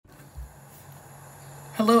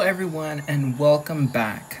Hello everyone and welcome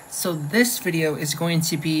back. So this video is going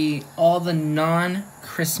to be all the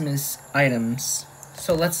non-Christmas items.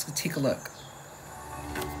 So let's take a look.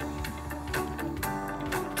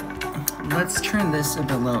 Let's turn this a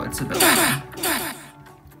bit low, it's a bit low.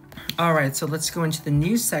 Alright, so let's go into the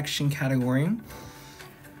new section category.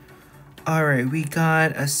 Alright, we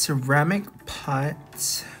got a ceramic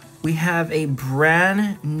pot. We have a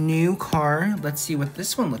brand new car. Let's see what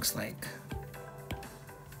this one looks like.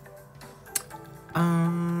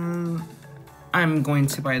 I'm going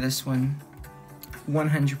to buy this one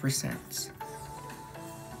 100%.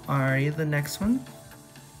 Alright, the next one.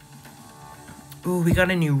 Ooh, we got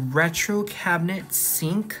a new retro cabinet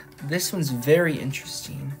sink. This one's very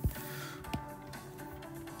interesting.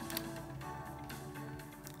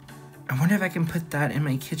 I wonder if I can put that in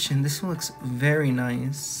my kitchen. This one looks very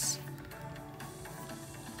nice.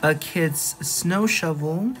 A kid's snow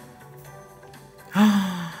shovel.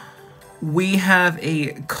 We have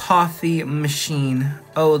a coffee machine.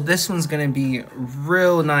 Oh, this one's gonna be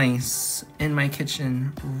real nice in my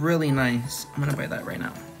kitchen. Really nice. I'm gonna buy that right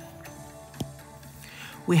now.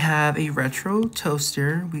 We have a retro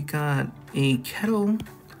toaster. We got a kettle.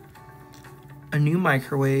 A new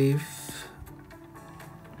microwave.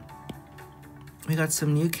 We got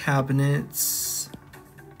some new cabinets.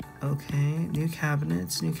 Okay, new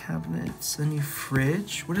cabinets, a new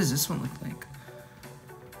fridge. What does this one look like?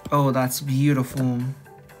 Oh, that's beautiful.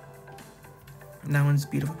 That one's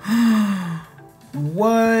beautiful.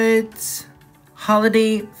 What?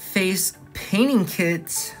 Holiday face painting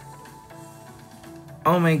kit.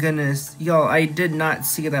 Oh my goodness. Y'all, I did not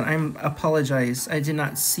see that. I apologize. I did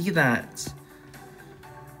not see that.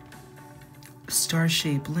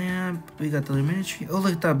 Star-shaped lamp. We got the luminary. Oh,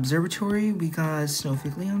 look, the observatory. We got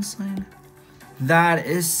Snowflake Leon sign. That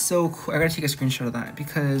is so cool. I gotta take a screenshot of that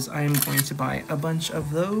because I'm going to buy a bunch of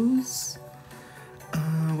those.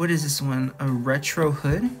 What is this one? A retro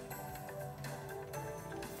hood.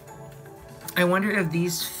 I wonder if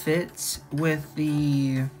these fit with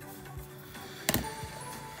the...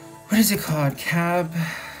 What is it called? Cabinets.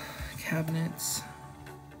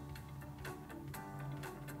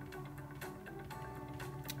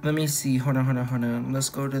 Let me see. Hold on. Let's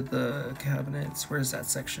go to the cabinets. Where's that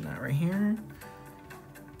section at? Right here.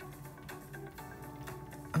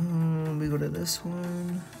 We go to this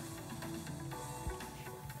one.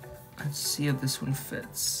 Let's see if this one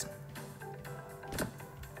fits.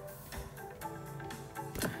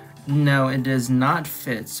 No, it does not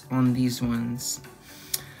fit on these ones.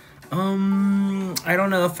 I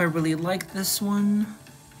don't know if I really like this one.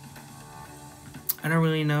 I don't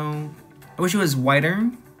really know. I wish it was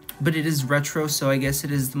wider, but it is retro, so I guess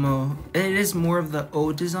it is more of the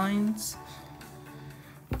old designs.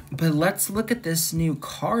 But let's look at this new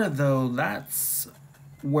car though. That's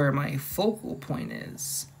where my focal point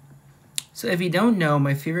is. So if you don't know,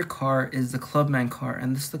 my favorite car is the Clubman car,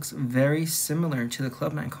 and this looks very similar to the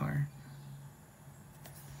Clubman car.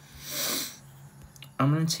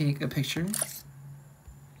 I'm gonna take a picture.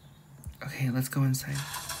 Okay, let's go inside.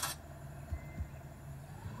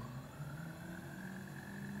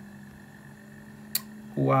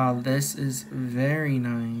 Wow, this is very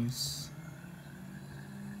nice.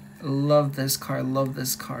 Love this car, love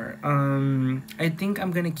this car. I think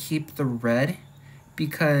I'm gonna keep the red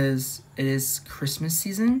because it is Christmas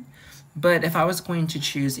season. But if I was going to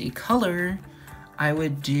choose a color, I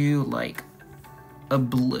would do like a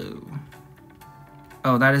blue.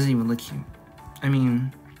 Oh, that doesn't even look cute. I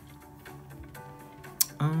mean,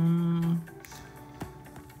 I'm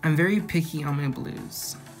very picky on my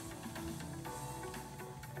blues.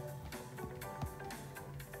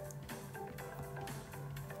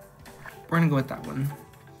 We're gonna go with that one.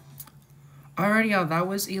 Alrighty, y'all, that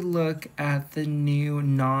was a look at the new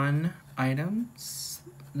non-items.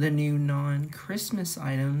 The new non-Christmas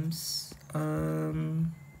items. Does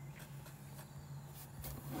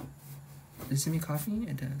it make coffee?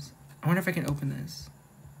 It does. I wonder if I can open this.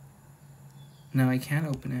 No, I can't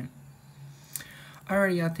open it.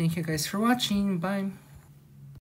 Alrighty, y'all, thank you guys for watching. Bye.